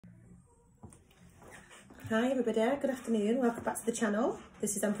Hi everybody, good afternoon, welcome back to the channel.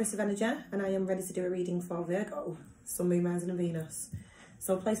 This is Empress of Energy and I am ready to do a reading for Virgo, Sun, Moon, Rising and Venus.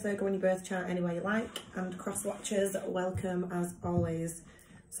 So place Virgo in your birth chart anywhere you like, and cross watchers, welcome as always.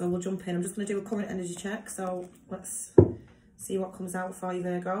 So we'll jump in. I'm just going to do a current energy check, so let's see what comes out for you,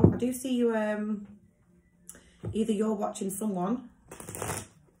 Virgo. I do see you, either you're watching someone,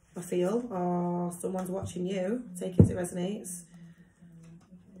 I feel, or someone's watching you. Take it as it resonates.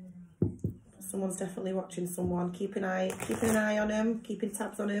 Someone's definitely watching someone. Keeping an eye on them, keeping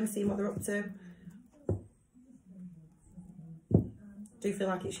tabs on them, seeing what they're up to. Do feel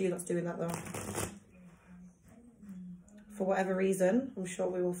like it's you that's doing that though. For whatever reason, I'm sure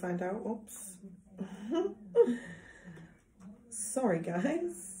we will find out. Oops. Sorry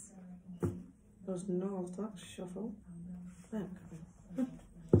guys. There's no that shuffle. There we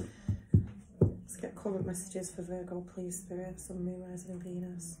go. Let's get current messages for Virgo, please, Spirit, Sun, Moon, Rising and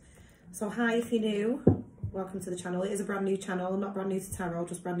Venus. So hi, if you're new, welcome to the channel. It is a brand new channel. I'm not brand new to tarot,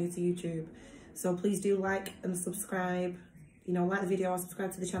 just brand new to YouTube. So please do like and subscribe. You know, like the video or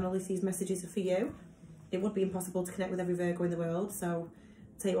subscribe to the channel if these messages are for you. It would be impossible to connect with every Virgo in the world, so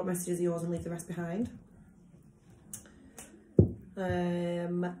take what messages are yours and leave the rest behind.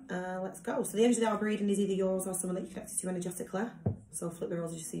 Let's go. So the energy that I'll be reading is either yours or someone that you're connected to energetically. So flip the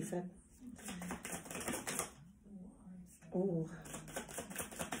roles as you see fit. Oh.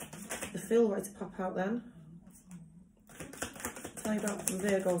 The feel wanted to pop out then. Tell me about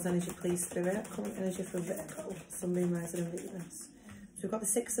Virgo's energy, please, Spirit. Current energy for Virgo, Sun, Moon, Rising and Venus. So we've got the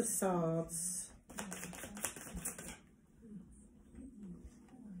Six of Swords.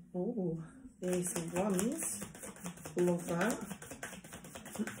 Oh, the Ace of Wands. Love that.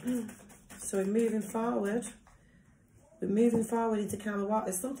 So we're moving forward. We're moving forward into calmer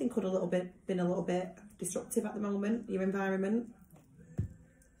waters. Something could been a little bit disruptive at the moment, your environment.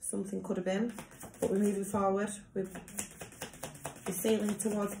 Something could have been, but we're moving forward. We're sailing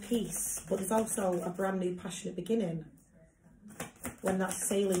towards peace, but there's also a brand new passionate beginning. When that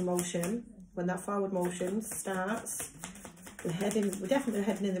sailing motion, when that forward motion starts, we're definitely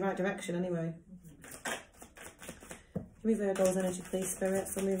heading in the right direction anyway. Give me Virgo's energy, please, Spirit.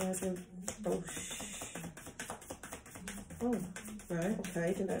 Sun, Moon, Rising. Oh, right,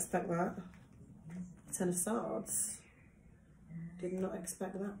 okay, didn't expect that. Ten of Swords. Did not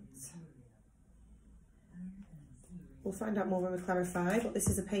expect that. We'll find out more when we clarify, but this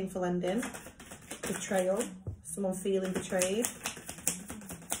is a painful ending. Betrayal. Someone feeling betrayed.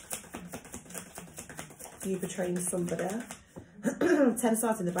 You betraying somebody. 10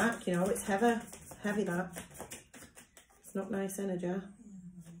 Swords in the back, you know, it's heavy. Heavy that. It's not nice energy.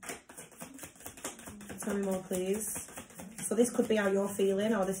 Tell me more, please. So this could be how you're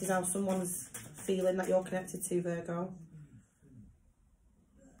feeling, or this is how someone's feeling that you're connected to, Virgo.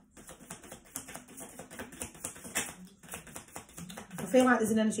 I feel like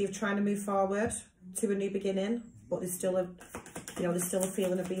there's an energy of trying to move forward to a new beginning, but there's still a, you know, there's still a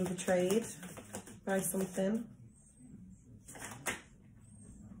feeling of being betrayed by something.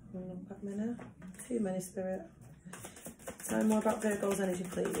 Not that many. Too many, Spirit. Tell me more about Virgo's energy,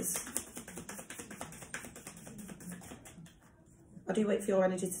 please. I do wait for your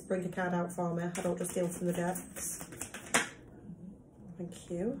energy to bring a card out for me. I don't just deal from the depths. Thank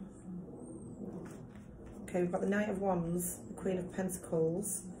you. Okay, we've got the Knight of Wands, the Queen of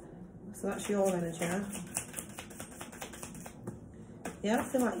Pentacles. So that's your energy. Yeah, I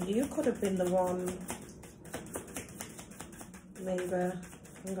feel like you could have been the one. Maybe.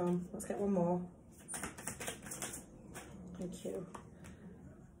 Hang on, let's get one more. Thank you.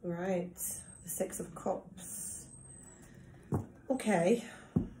 Right, the Six of Cups. Okay.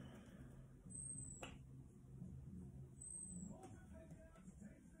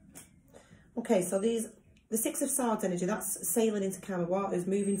 Okay, so the Six of Swords energy, that's sailing into calmer waters,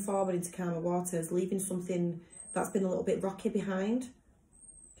 moving forward into calmer waters, leaving something that's been a little bit rocky behind.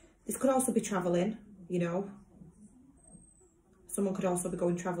 This could also be travelling, you know. Someone could also be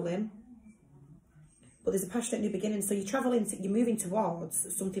going travelling. But there's a passionate new beginning. So you're moving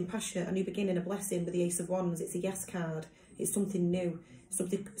towards something passionate, a new beginning, a blessing with the Ace of Wands. It's a yes card. It's something new,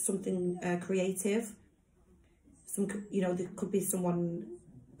 something creative. You know, there could be someone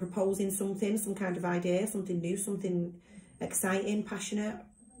proposing something, some kind of idea, something new, something exciting, passionate,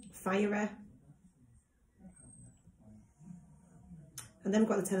 fiery. And then we've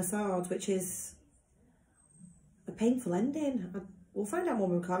got the Ten of Swords, which is a painful ending. We'll find out more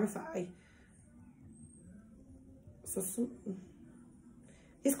when we clarify. So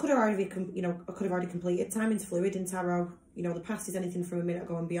this could have already, you know, could have already completed. Timing's fluid in tarot. You know, the past is anything from a minute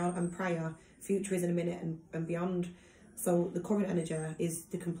ago and beyond, and prior. Future is in a minute and beyond. So the current energy is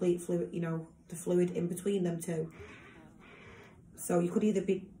the complete fluid, you know, the fluid in between them two. So you could either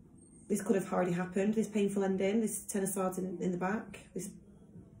be, this could have already happened, this painful ending, this Ten of Swords in the back.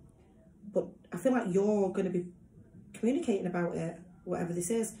 But I feel like you're going to be communicating about it, whatever this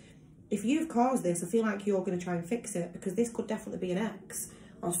is. If you've caused this, I feel like you're going to try and fix it, because this could definitely be an ex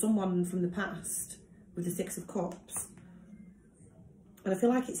or someone from the past with the Six of Cups. And I feel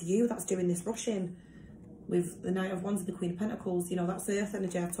like it's you that's doing this rushing with the Knight of Wands and the Queen of Pentacles. You know, that's Earth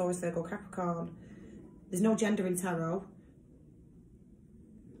energy, Taurus, Virgo, Capricorn. There's no gender in tarot.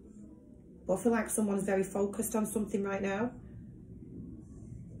 But I feel like someone's very focused on something right now.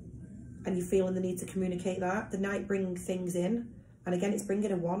 And you're feeling the need to communicate that. The Knight brings things in. And again, it's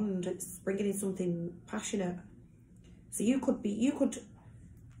bringing a wand. It's bringing in something passionate. So you could be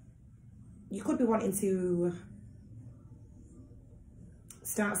wanting to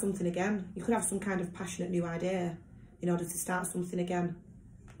start something again. You could have some kind of passionate new idea in order to start something again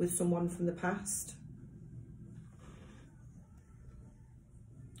with someone from the past.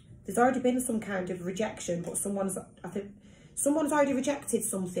 There's already been some kind of rejection, but I think someone's already rejected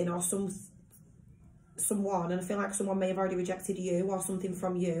something or someone, and I feel like someone may have already rejected you or something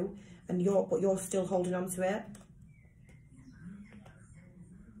from you, and but you're still holding on to it.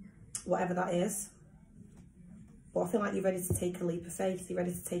 Whatever that is. But I feel like you're ready to take a leap of faith. You're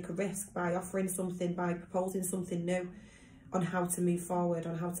ready to take a risk by offering something, by proposing something new on how to move forward,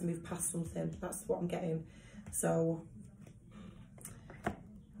 on how to move past something. That's what I'm getting. So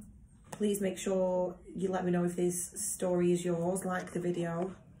please make sure you let me know if this story is yours. Like the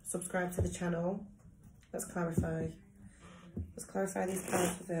video, subscribe to the channel. Let's clarify. Let's clarify these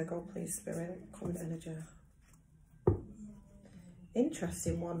cards for Virgo, please, Spirit. Current energy.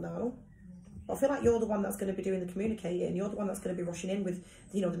 Interesting one, though. I feel like you're the one that's going to be doing the communicating. You're the one that's going to be rushing in with,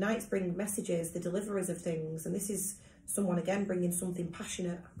 you know, the Knights bring messages, the deliverers of things. And this is someone, again, bringing something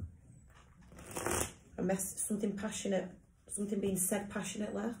passionate. Something passionate. Something being said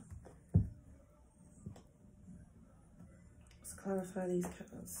passionately. Let's clarify these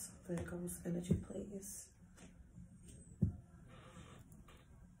cards. Virgo's energy, please.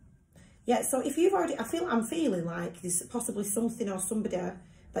 Yeah, so if you've already, I'm feeling like there's possibly something or somebody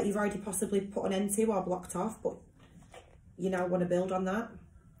that you've already possibly put an end to or blocked off, but you now want to build on that.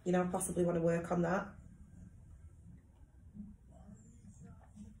 You now possibly want to work on that.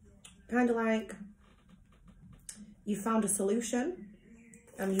 Kind of like you found a solution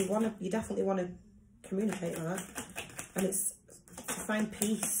and you definitely want to communicate that. And it's to find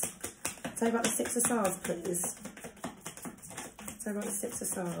peace. Tell me about the Six of Swords, please. Tell me about the Six of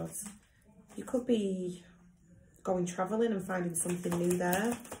Swords. You could be going travelling and finding something new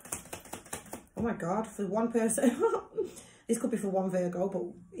there. Oh my God, for one person. This could be for one Virgo, but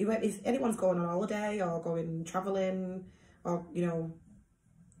if anyone's going on holiday or going travelling or, you know,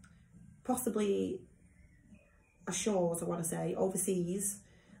 possibly ashores, I want to say, overseas,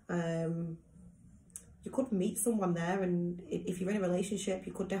 you could meet someone there, and if you're in a relationship,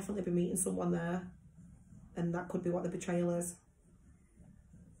 you could definitely be meeting someone there, and that could be what the betrayal is.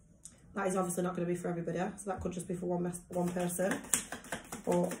 That is obviously not going to be for everybody, so that could just be for one person.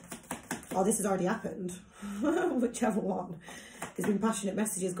 Or this has already happened, whichever one. There's been passionate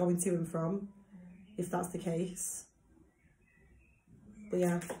messages going to and from, if that's the case. But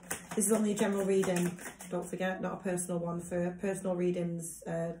yeah, this is only a general reading, don't forget, not a personal one. For personal readings,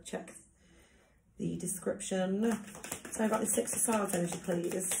 check the description. So I've got the Six of Swords energy,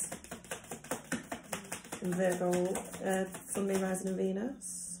 please. And Virgo, Sun, Moon, Rising and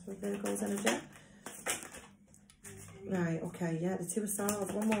Venus. With Virgo's energy. Right, okay, yeah, the Two of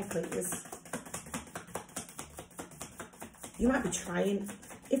Swords. One more, please. You might be trying,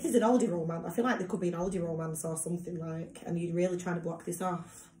 if there's an oldie romance, I feel like there could be an oldie romance or something like, and you're really trying to block this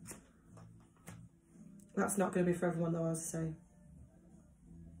off. That's not going to be for everyone though, as I say.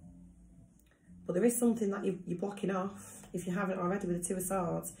 But there is something that you're blocking off, if you haven't already, with the Two of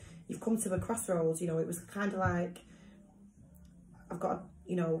Swords. You've come to a crossroads, you know, it was kind of like, I've got,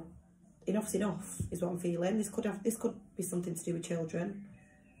 you know, enough's enough is what I'm feeling. This could be something to do with children.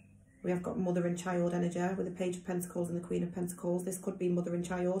 We have got mother and child energy with the Page of Pentacles and the Queen of Pentacles. This could be mother and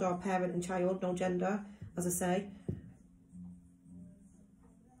child, or parent and child, no gender, as I say.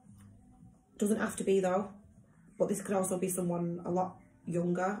 Doesn't have to be though, but this could also be someone a lot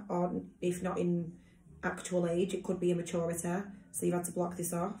younger, or if not in actual age, it could be immaturity, so you've had to block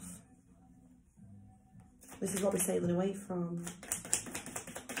this off. This is what we're sailing away from.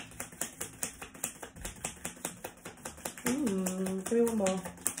 Give me one more.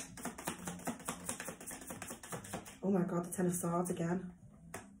 Oh my God, the Ten of Swords again.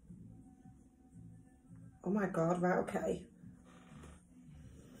 Oh my my God, right, okay.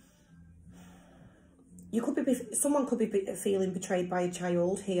 You could be, someone could be feeling betrayed by a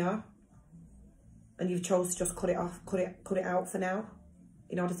child here, and you've chose to just cut it off, cut it out for now,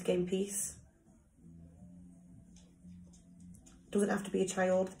 in order to gain peace. Doesn't have to be a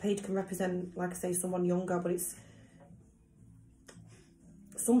child. The page can represent, like I say, someone younger, but it's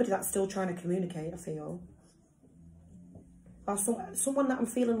somebody that's still trying to communicate, I feel. Or someone that I'm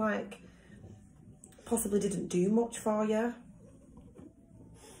feeling like possibly didn't do much for you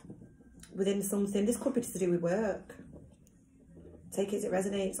within something. This could be to do with work. Take it as it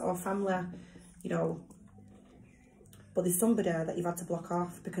resonates, or family, you know. But there's somebody that you've had to block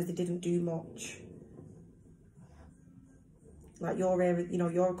off because they didn't do much. Like you're, you know,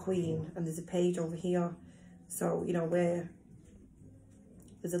 you're a queen and there's a page over here. So, you know,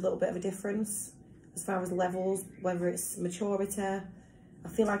 there's a little bit of a difference as far as levels, whether it's maturity. I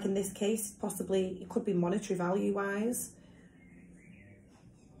feel like in this case, possibly it could be monetary value wise,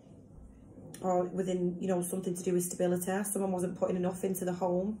 or within, you know, something to do with stability. Someone wasn't putting enough into the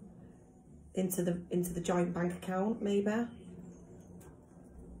home, into the joint bank account, maybe.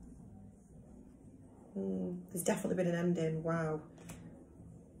 There's definitely been an ending. Wow.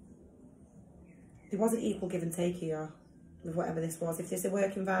 There wasn't equal give and take here with whatever this was. If this is a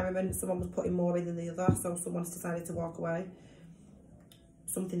work environment, someone was putting more in than the other, so someone's decided to walk away.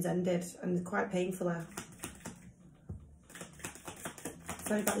 Something's ended, and quite painfully.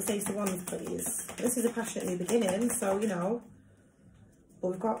 Tell me about this Ace of Wands, please. This is a passionate new beginning, so, you know. But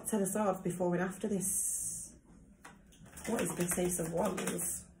we've got Ten of Swords before and after this. What is this Ace of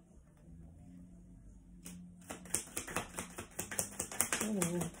Wands?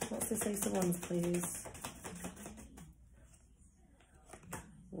 Oh, what's this Ace of Wands, please?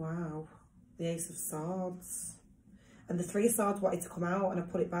 Wow. The Ace of Swords. And the Three of Swords wanted to come out and I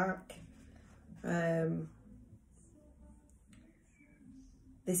put it back.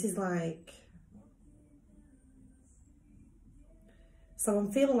 This is like... So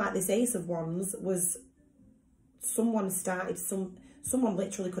I'm feeling like this Ace of Wands was... Someone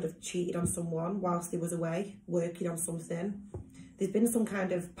literally could have cheated on someone whilst they was away, working on something. There's been some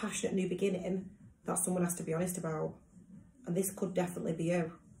kind of passionate new beginning that someone has to be honest about. And this could definitely be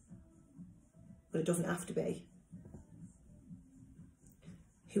you. But it doesn't have to be.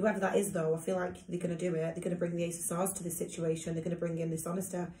 Whoever that is, though, I feel like they're going to do it. They're going to bring the Ace of Swords to this situation. They're going to bring in this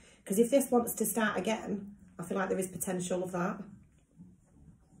honesty. Because if this wants to start again, I feel like there is potential of that.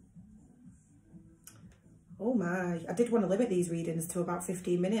 Oh my. I did want to limit these readings to about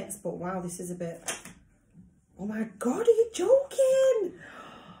 15 minutes. But wow, this is a bit... Oh my God, are you joking?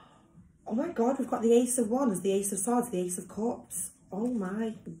 Oh my God, we've got the Ace of Wands, the Ace of Swords, the Ace of Cups. Oh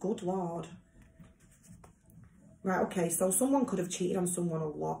my good Lord. Right, okay, so someone could have cheated on someone a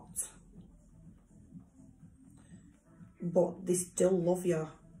lot. But they still love you.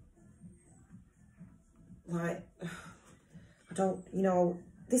 Like, I don't, you know,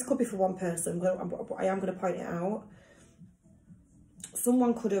 this could be for one person, but I am going to point it out.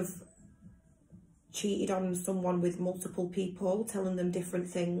 Someone could have cheated on someone with multiple people, telling them different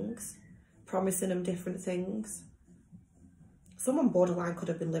things, promising them different things. Someone borderline could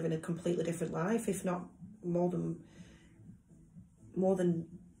have been living a completely different life, if not more than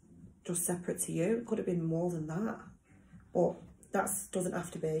just separate to you. It could have been more than that, but that doesn't have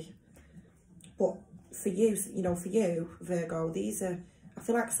to be. But for you, you know, for you, Virgo, these are, I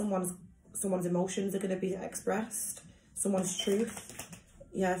feel like someone's emotions are going to be expressed, someone's truth.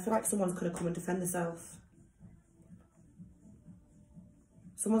 Yeah, I feel like someone's going to come and defend themselves.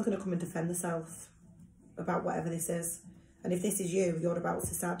 Someone's going to come and defend themselves about whatever this is. And if this is you, you're about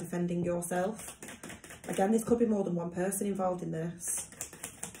to start defending yourself. Again, this could be more than one person involved in this.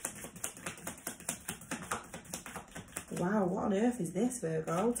 Wow, what on earth is this,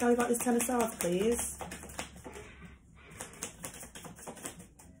 Virgo? Tell me about this Ten of Swords, please.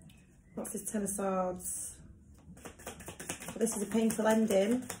 What's this Ten of Swords? Well, this is a painful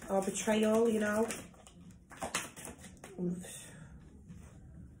ending or betrayal, you know.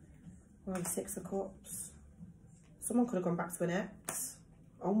 Well, Six of Cups. Someone could have gone back to an ex.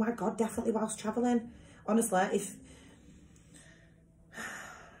 Oh my God, definitely whilst travelling. Honestly, if...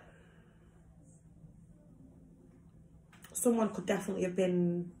 Someone could definitely have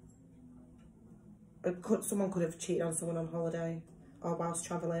been... Someone could have cheated on someone on holiday or whilst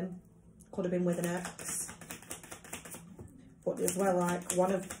travelling. Could have been with an ex. But as well, like,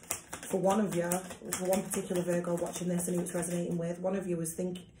 for one particular Virgo watching this and who it's resonating with, one of you was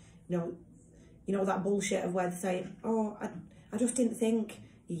thinking, you know that bullshit of where they say, oh, I just didn't think.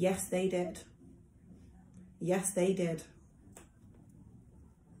 Yes, they did. Yes, they did.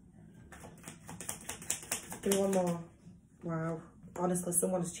 Give me one more. Wow. Honestly,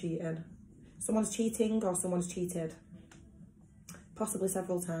 someone's cheating. Someone's cheating or someone's cheated. Possibly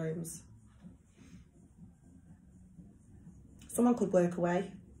several times. Someone could work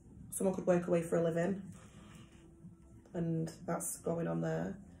away. Someone could work away for a living. And that's going on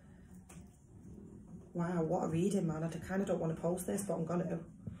there. Wow, what a reading, man. I kind of don't want to post this, but I'm going to.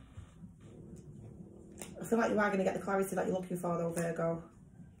 I feel like you are going to get the clarity that you're looking for, though, Virgo.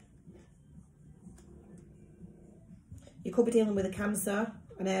 You could be dealing with a Cancer,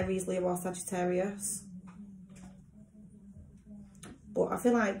 an Aries, Leo or Sagittarius. But I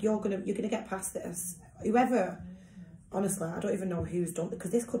feel like you're gonna get past this. Whoever, honestly, I don't even know who's done it,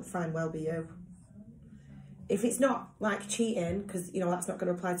 because this could fine well be you. If it's not like cheating, because, you know, that's not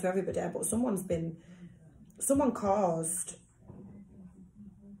going to apply to everybody, but someone caused,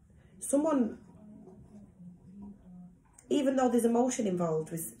 even though there's emotion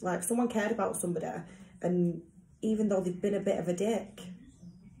involved, with, like, someone cared about somebody, and even though they've been a bit of a dick,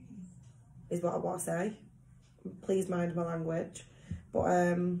 is what I want to say. Please mind my language.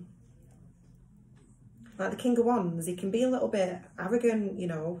 But, like the King of Wands, he can be a little bit arrogant, you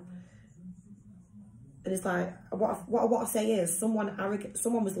know. And it's like, what I want to say is, someone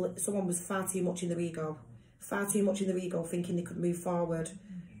was far too much in their ego. Far too much in their ego, thinking they could move forward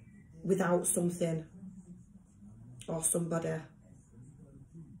without something or somebody.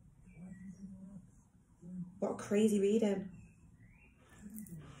 What a crazy reading.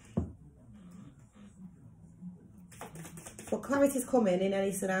 But clarity's coming in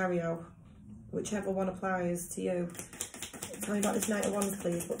any scenario, whichever one applies to you. Tell me about this Knight of Wands,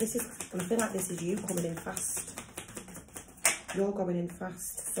 please. But this is, and I feel like this is you coming in fast. You're going in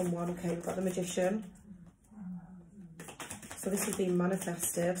fast, someone. Okay, we've got the Magician. So this is being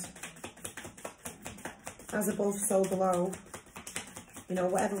manifested. As above, so below. You know,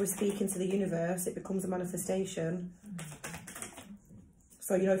 whatever we're speaking to the universe, it becomes a manifestation.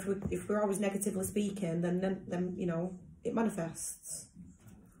 So, you know, if we're always negatively speaking, then you know, it manifests.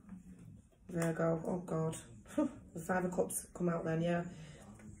 Virgo, oh God. The Five of Cups come out then, yeah.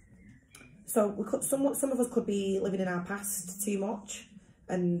 So we could, some of us could be living in our past too much,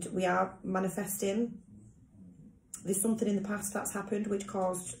 and we are manifesting. There's something in the past that's happened which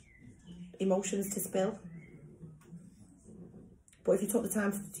caused emotions to spill. But if you took the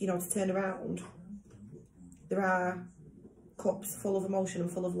time, you know, to turn around, there are cups full of emotion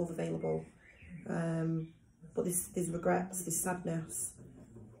and full of love available. But there's regrets, there's sadness,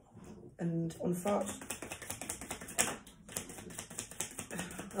 and unfortunately,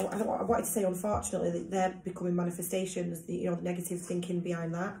 I wanted to say unfortunately that they're becoming manifestations, you know, the negative thinking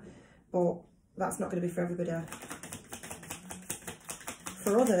behind that, but that's not going to be for everybody.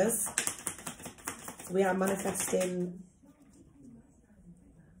 For others, we are manifesting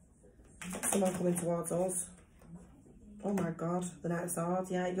someone coming towards us. Oh my God, the Knight of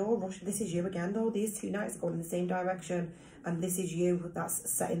Swords. Yeah, you're rushing. This is you again, though. These two knights are going in the same direction, and this is you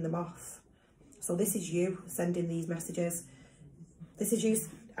that's setting them off. So this is you sending these messages. This is you.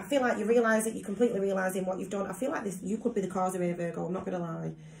 I feel like you realise it. You're completely realising what you've done. I feel like this. You could be the cause of it, Virgo. I'm not going to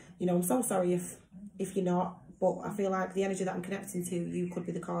lie. You know, I'm so sorry if you're not. But I feel like the energy that I'm connecting to, you could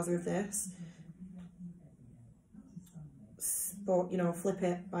be the cause of this. But, you know, flip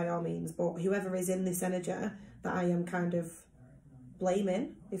it by all means. But whoever is in this energy that I am kind of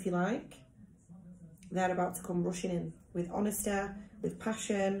blaming, if you like, they're about to come rushing in with honesty, with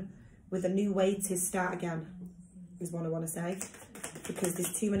passion, with a new way to start again, is what I want to say. Because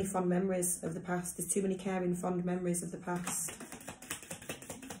there's too many fond memories of the past. There's too many caring, fond memories of the past.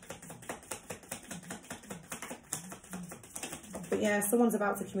 But yeah, someone's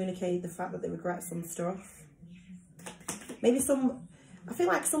about to communicate the fact that they regret some stuff. Maybe I feel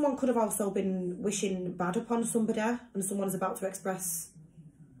like someone could have also been wishing bad upon somebody, and someone's about to express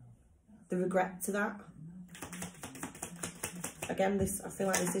the regret to that. Again, I feel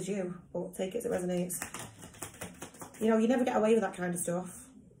like this is you, but take it as it resonates. You know, you never get away with that kind of stuff.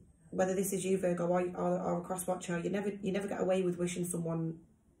 Whether this is you, Virgo, or a cross watcher, you never get away with wishing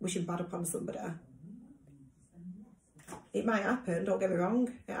bad upon somebody. It might happen, don't get me wrong.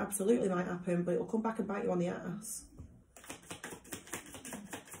 It absolutely might happen, but it'll come back and bite you on the ass.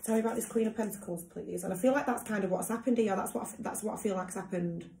 Tell me about this Queen of Pentacles, please. And I feel like that's kind of what's happened here. That's what I feel like's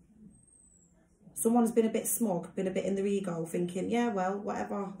happened. Someone's been a bit smug, been a bit in their ego, thinking, yeah, well,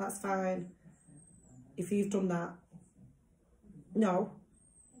 whatever, that's fine. If you've done that. No.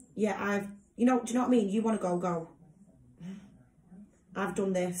 Yeah, you know, do you know what I mean? You want to go. I've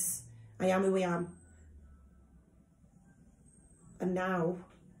done this. I am who I am. And now,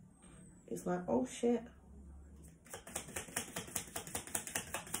 it's like, oh shit.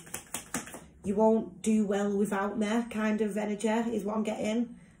 you won't do well without me kind of energy is what I'm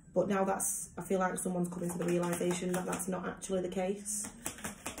getting. But now I feel like someone's coming to the realisation that that's not actually the case.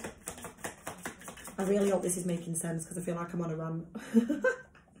 I really hope this is making sense because I feel like I'm on a rant.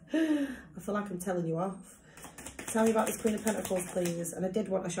 I feel like I'm telling you off. Tell me about this Queen of Pentacles, please. And I did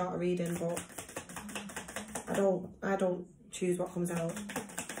want a shorter reading, but I don't choose what comes out.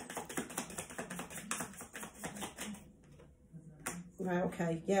 Right,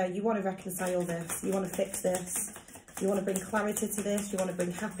 okay. Yeah, you want to reconcile this. You want to fix this. You want to bring clarity to this. You want to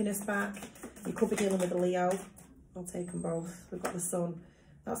bring happiness back. You could be dealing with a Leo. I'll take them both. We've got the Sun.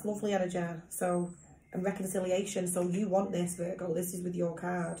 That's lovely energy. So, and reconciliation. So you want this, Virgo. This is with your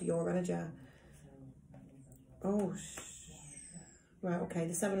card, your energy. Oh, right, okay.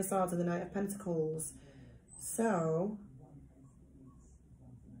 The Seven of Swords and the Knight of Pentacles. So,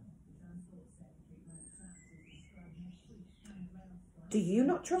 do you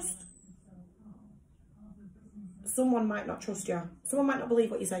not trust? Someone might not trust you. Someone might not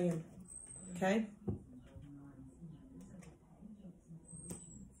believe what you're saying. Okay?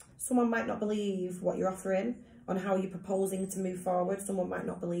 Someone might not believe what you're offering on how you're proposing to move forward. Someone might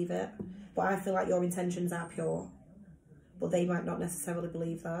not believe it. But I feel like your intentions are pure. But they might not necessarily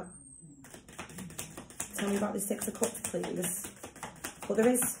believe that. Tell me about the Six of Cups, please. But there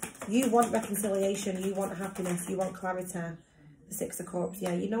is, you want reconciliation, you want happiness, you want clarity. The Six of Cups,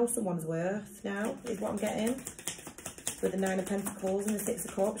 yeah, you know someone's worth now, is what I'm getting. With the Nine of Pentacles and the Six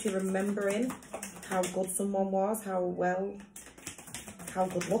of Cups, you're remembering how good someone was, how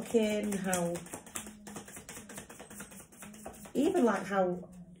good looking, how, even like how,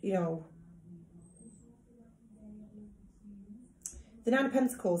 you know, the Nine of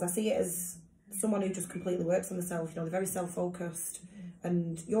Pentacles, I see it as someone who just completely works on themselves. You know, they're very self-focused,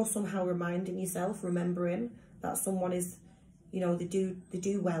 and you're somehow reminding yourself, remembering that someone is, you know, they do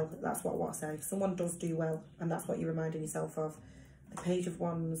well. That's what I say. Someone does do well, and that's what you're reminding yourself of. The Page of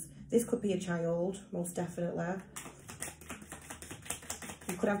Wands. This could be a child, most definitely.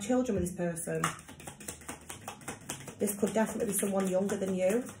 You could have children with this person. This could definitely be someone younger than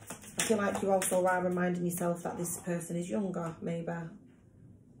you. I feel like you also are reminding yourself that this person is younger, maybe.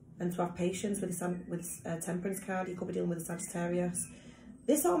 And to have patience with this Temperance card. You could be dealing with a Sagittarius.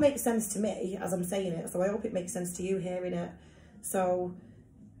 This all makes sense to me as I'm saying it, so I hope it makes sense to you hearing it. So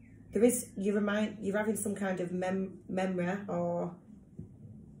there is, you're having some kind of memory, or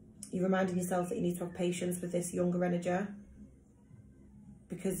you're reminding yourself that you need to have patience with this younger energy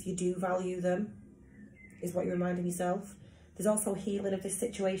because you do value them, is what you're reminding yourself. There's also healing of this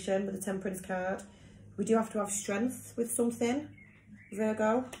situation with the Temperance card. We do have to have strength with something,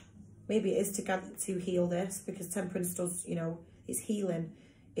 Virgo. Maybe it is to heal this, because Temperance does, you know, it's healing.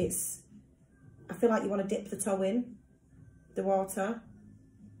 It's, I feel like you want to dip the toe in the water,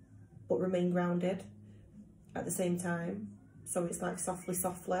 but remain grounded at the same time. So it's like softly.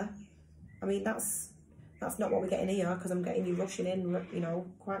 I mean, that's not what we're getting here, because I'm getting you rushing in, you know,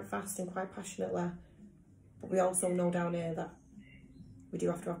 quite fast and quite passionately. But we also know down here that we do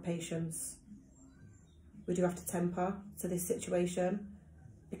have to have patience. We do have to temper to this situation,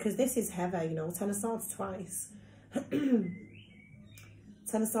 because this is heavy, you know. Ten of Swords twice. Ten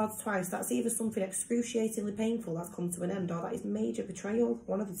of Swords twice. That's either something excruciatingly painful that's come to an end, or that is major betrayal.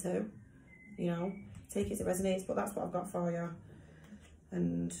 One of the two. You know, take it as it resonates, but that's what I've got for you.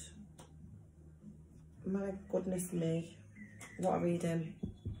 And my goodness me, what a reading.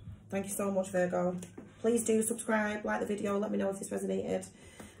 Thank you so much, Virgo. Please do subscribe, like the video, let me know if this resonated.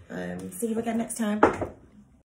 See you again next time.